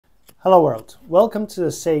Hello world, welcome to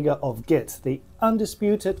the saga of Git, the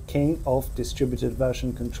undisputed king of distributed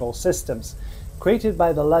version control systems, created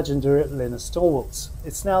by the legendary Linus Torvalds.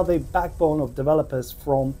 It's now the backbone of developers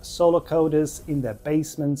from solo coders in their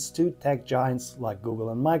basements to tech giants like Google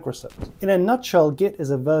and Microsoft. In a nutshell, Git is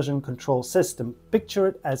a version control system. Picture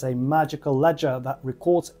it as a magical ledger that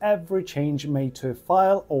records every change made to a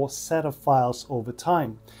file or set of files over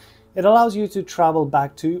time. It allows you to travel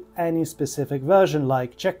back to any specific version,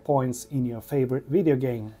 like checkpoints in your favorite video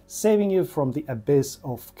game, saving you from the abyss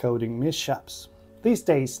of coding mishaps. These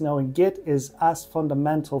days, knowing Git is as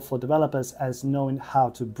fundamental for developers as knowing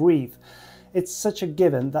how to breathe. It's such a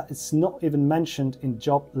given that it's not even mentioned in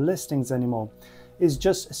job listings anymore. It's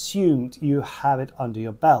just assumed you have it under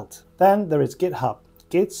your belt. Then there is GitHub,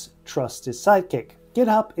 Git's trusted sidekick.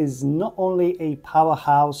 GitHub is not only a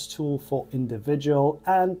powerhouse tool for individual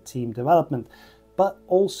and team development, but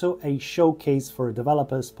also a showcase for a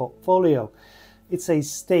developer's portfolio. It's a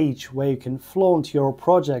stage where you can flaunt your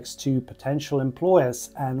projects to potential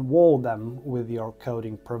employers and wow them with your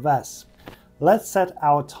coding prowess. Let's set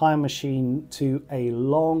our time machine to a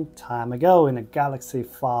long time ago in a galaxy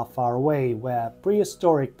far, far away, where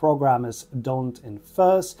prehistoric programmers donned in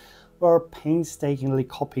furs were painstakingly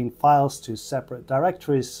copying files to separate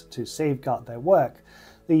directories to safeguard their work.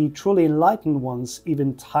 The truly enlightened ones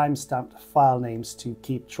even time-stamped file names to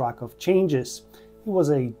keep track of changes. It was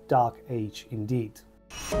a dark age indeed.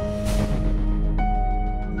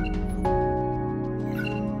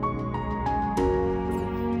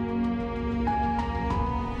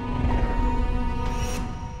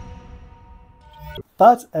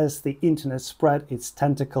 But as the internet spread its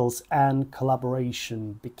tentacles and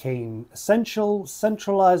collaboration became essential,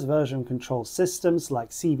 centralized version control systems like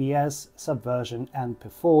CVS, Subversion, and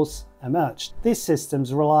Perforce emerged. These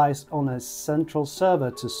systems relied on a central server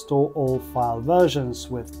to store all file versions,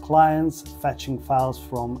 with clients fetching files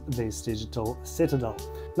from this digital citadel.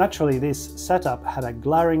 Naturally, this setup had a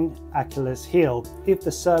glaring Achilles heel. If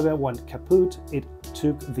the server went kaput, it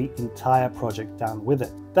took the entire project down with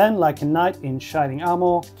it. Then, like a knight in shining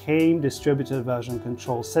armor, came distributed version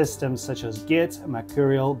control systems such as Git,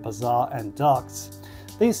 Mercurial, Bazaar, and Docs.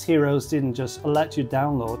 These heroes didn't just let you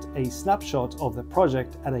download a snapshot of the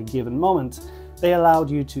project at a given moment, they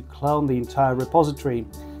allowed you to clone the entire repository.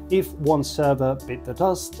 If one server bit the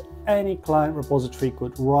dust, any client repository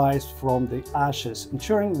could rise from the ashes,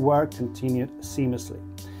 ensuring work continued seamlessly.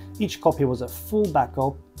 Each copy was a full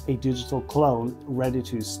backup, a digital clone ready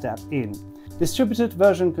to step in. Distributed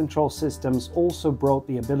version control systems also brought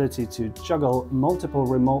the ability to juggle multiple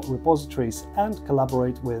remote repositories and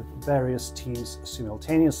collaborate with various teams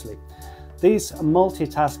simultaneously. This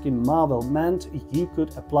multitasking marvel meant you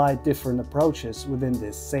could apply different approaches within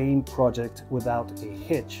the same project without a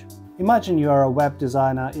hitch. Imagine you are a web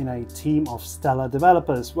designer in a team of stellar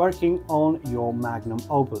developers working on your magnum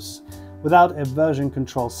opus. Without a version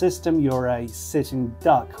control system, you're a sitting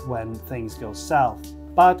duck when things go south.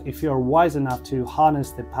 But if you're wise enough to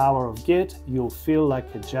harness the power of Git, you'll feel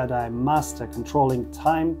like a Jedi Master controlling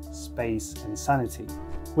time, space, and sanity.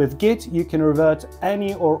 With Git, you can revert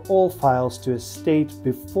any or all files to a state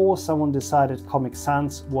before someone decided Comic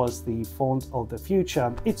Sans was the font of the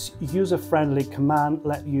future. Its user-friendly command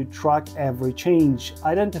let you track every change,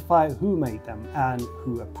 identify who made them and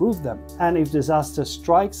who approved them. And if disaster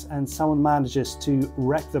strikes and someone manages to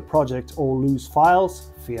wreck the project or lose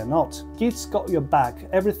files, fear not. Git's got your back.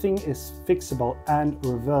 Everything is fixable and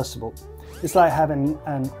reversible. It's like having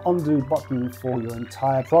an undo button for your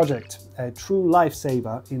entire project, a true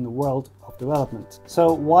lifesaver in the world of development.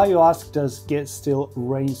 So why, you ask, does Git still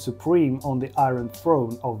reign supreme on the Iron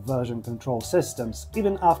Throne of version control systems,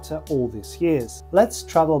 even after all these years? Let's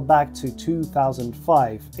travel back to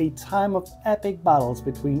 2005, a time of epic battles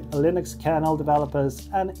between Linux kernel developers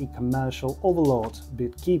and a commercial overlord,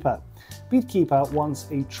 BitKeeper. BitKeeper, once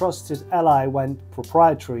a trusted ally, went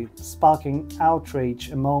proprietary, sparking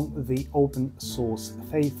outrage among the open source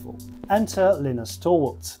faithful. Enter Linus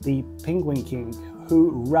Torvalds, the Penguin King,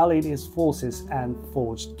 who rallied his forces and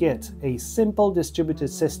forged Git, a simple distributed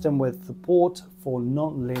system with support for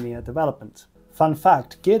non-linear development. Fun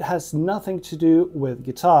fact, Git has nothing to do with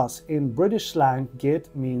guitars. In British slang,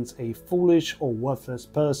 Git means a foolish or worthless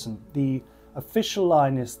person. The official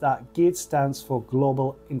line is that Git stands for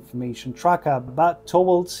Global Information Tracker, but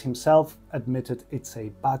Torvalds himself admitted it's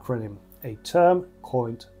a backronym, a term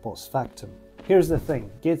coined post factum. Here's the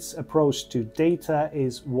thing, Git's approach to data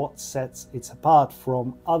is what sets it apart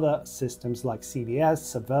from other systems like CVS,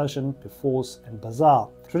 Subversion, Perforce, and Bazaar.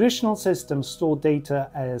 Traditional systems store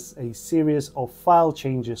data as a series of file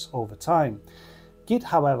changes over time. Git,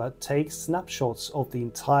 however, takes snapshots of the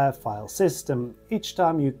entire file system. Each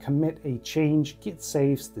time you commit a change, Git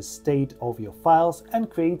saves the state of your files and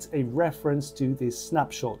creates a reference to this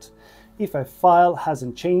snapshot. If a file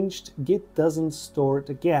hasn't changed, Git doesn't store it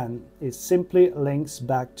again. It simply links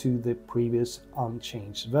back to the previous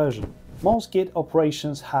unchanged version. Most Git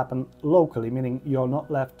operations happen locally, meaning you're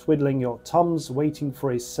not left twiddling your thumbs waiting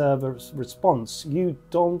for a server's response. You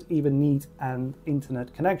don't even need an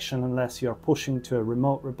internet connection unless you're pushing to a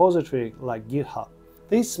remote repository like GitHub.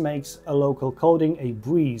 This makes a local coding a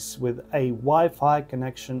breeze, with a Wi-Fi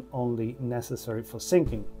connection only necessary for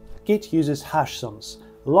syncing. Git uses hash sums,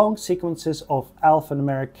 long sequences of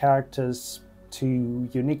alphanumeric characters to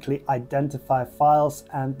uniquely identify files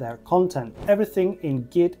and their content. Everything in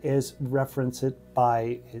Git is referenced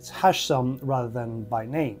by its hash sum rather than by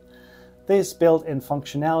name. This built-in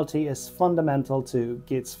functionality is fundamental to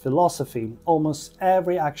Git's philosophy. Almost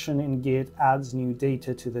every action in Git adds new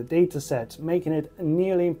data to the dataset, making it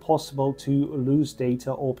nearly impossible to lose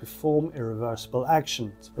data or perform irreversible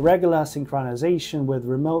actions. Regular synchronization with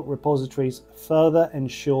remote repositories further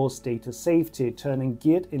ensures data safety, turning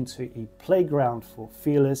Git into a playground for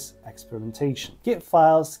fearless experimentation. Git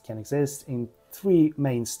files can exist in three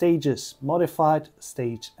main stages: modified,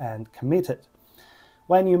 staged, and committed.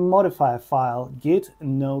 When you modify a file, Git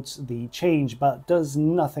notes the change but does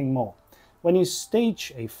nothing more. When you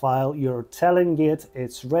stage a file, you're telling Git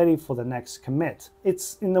it's ready for the next commit.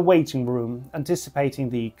 It's in the waiting room, anticipating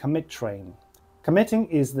the commit train. Committing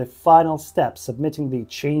is the final step, submitting the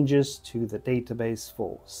changes to the database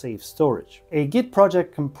for safe storage. A Git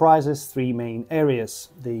project comprises three main areas: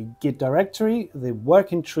 the Git directory, the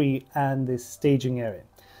working tree, and the staging area.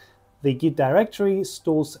 The Git directory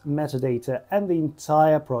stores metadata and the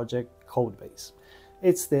entire project codebase.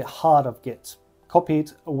 It's the heart of Git. Copy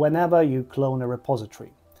it whenever you clone a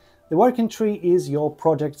repository. The working tree is your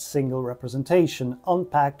project's single representation,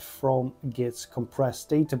 unpacked from Git's compressed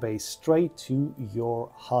database straight to your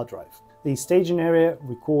hard drive. The staging area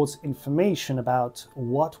records information about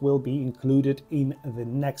what will be included in the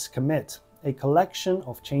next commit, a collection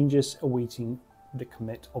of changes awaiting the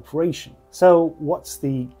commit operation. So what's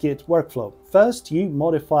the Git workflow? First, you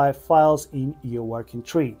modify files in your working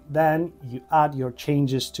tree. Then you add your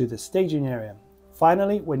changes to the staging area.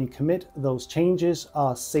 Finally, when you commit, those changes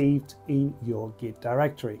are saved in your Git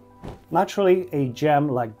directory. Naturally, a gem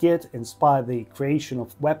like Git inspired the creation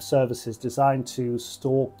of web services designed to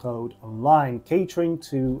store code online, catering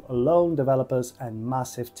to lone developers and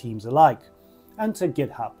massive teams alike. Enter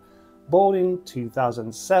GitHub, born in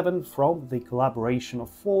 2007 from the collaboration of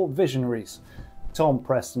four visionaries: Tom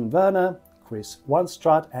Preston Werner, Chris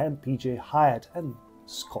Wanstrath, and PJ Hyatt, and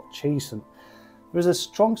Scott Chasen. There is a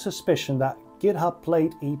strong suspicion that GitHub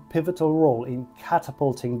played a pivotal role in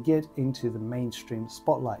catapulting Git into the mainstream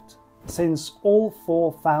spotlight. Since all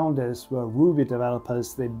four founders were Ruby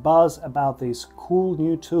developers, the buzz about this cool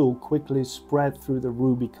new tool quickly spread through the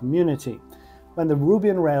Ruby community. When the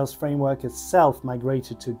Ruby on Rails framework itself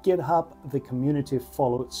migrated to GitHub, the community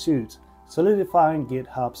followed suit, solidifying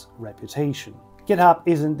GitHub's reputation. GitHub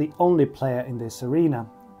isn't the only player in this arena.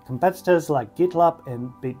 Competitors like GitLab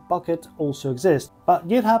and Bitbucket also exist, but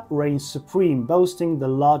GitHub reigns supreme, boasting the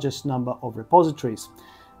largest number of repositories.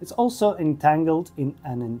 It's also entangled in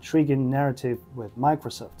an intriguing narrative with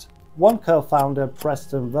Microsoft. One co-founder,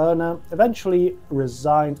 Preston Werner, eventually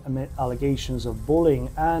resigned amid allegations of bullying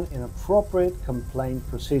and inappropriate complaint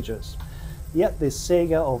procedures. Yet the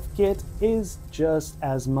saga of Git is just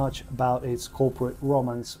as much about its corporate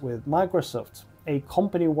romance with Microsoft, a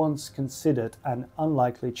company once considered an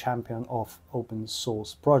unlikely champion of open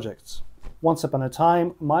source projects. Once upon a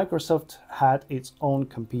time, Microsoft had its own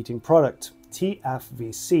competing product,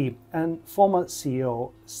 TFVC, and former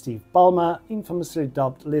CEO Steve Ballmer infamously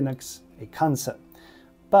dubbed Linux a cancer.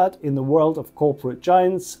 But in the world of corporate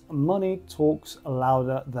giants, money talks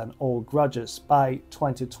louder than all grudges. By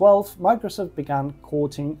 2012, Microsoft began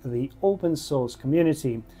courting the open source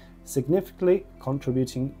community, significantly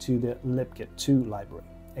contributing to the libgit2 library,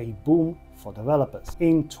 a boom for developers.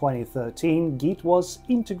 In 2013, Git was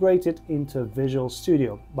integrated into Visual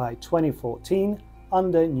Studio. By 2014,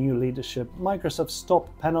 under new leadership, Microsoft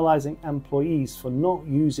stopped penalizing employees for not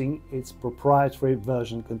using its proprietary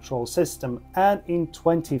version control system, and in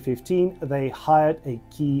 2015 they hired a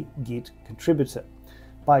key Git contributor.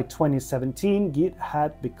 By 2017, Git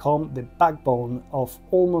had become the backbone of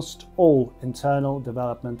almost all internal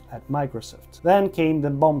development at Microsoft. Then came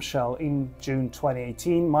the bombshell. In June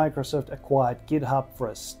 2018, Microsoft acquired GitHub for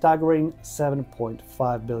a staggering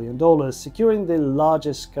 $7.5 billion, securing the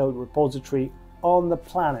largest code repository on the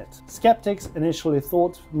planet. Skeptics initially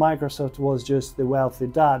thought Microsoft was just the wealthy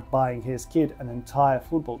dad buying his kid an entire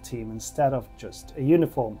football team instead of just a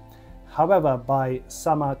uniform. However, by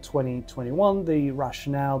summer 2021, the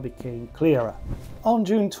rationale became clearer. On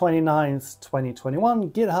June 29, 2021,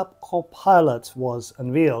 GitHub CoPilot was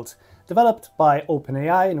unveiled. Developed by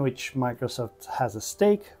OpenAI, in which Microsoft has a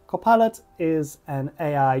stake, CoPilot is an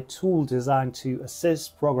AI tool designed to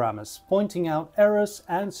assist programmers, pointing out errors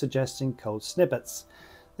and suggesting code snippets.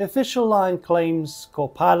 The official line claims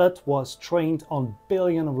CoPilot was trained on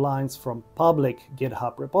billions of lines from public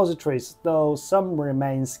GitHub repositories, though some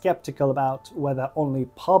remain skeptical about whether only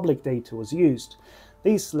public data was used.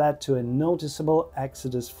 This led to a noticeable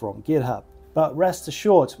exodus from GitHub. But rest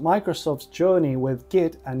assured, Microsoft's journey with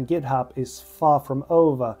Git and GitHub is far from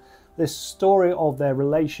over. The story of their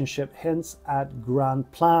relationship hints at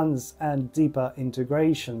grand plans and deeper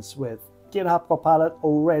integrations. With GitHub Copilot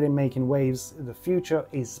already making waves, the future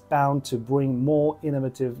is bound to bring more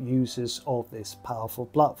innovative uses of this powerful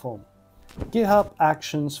platform. GitHub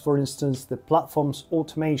Actions, for instance, the platform's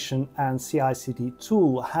automation and CI/CD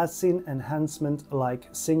tool, has seen enhancement like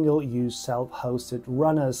single-use self-hosted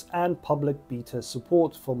runners and public beta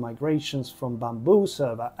support for migrations from Bamboo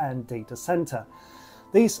server and data center.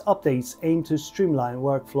 These updates aim to streamline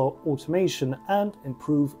workflow automation and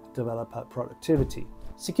improve developer productivity.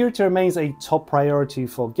 Security remains a top priority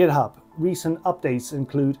for GitHub. Recent updates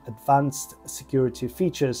include advanced security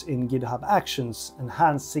features in GitHub Actions,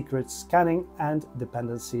 enhanced secret scanning, and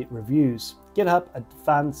dependency reviews. GitHub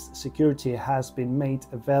Advanced Security has been made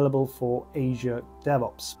available for Azure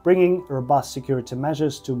DevOps, bringing robust security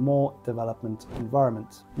measures to more development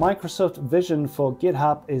environment. Microsoft's vision for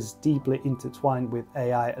GitHub is deeply intertwined with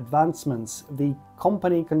AI advancements. The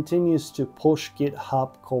company continues to push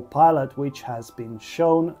GitHub Copilot, which has been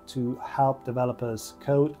shown to help developers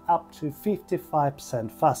code up to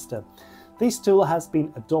 55% faster. This tool has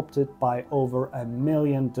been adopted by over 1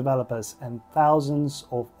 million developers and thousands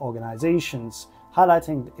of organizations,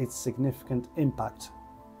 highlighting its significant impact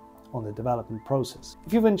on the development process.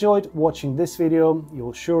 If you've enjoyed watching this video,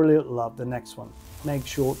 you'll surely love the next one. Make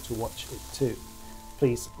sure to watch it too.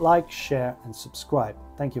 Please like, share, and subscribe.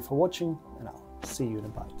 Thank you for watching, and I'll see you in a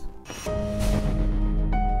bite.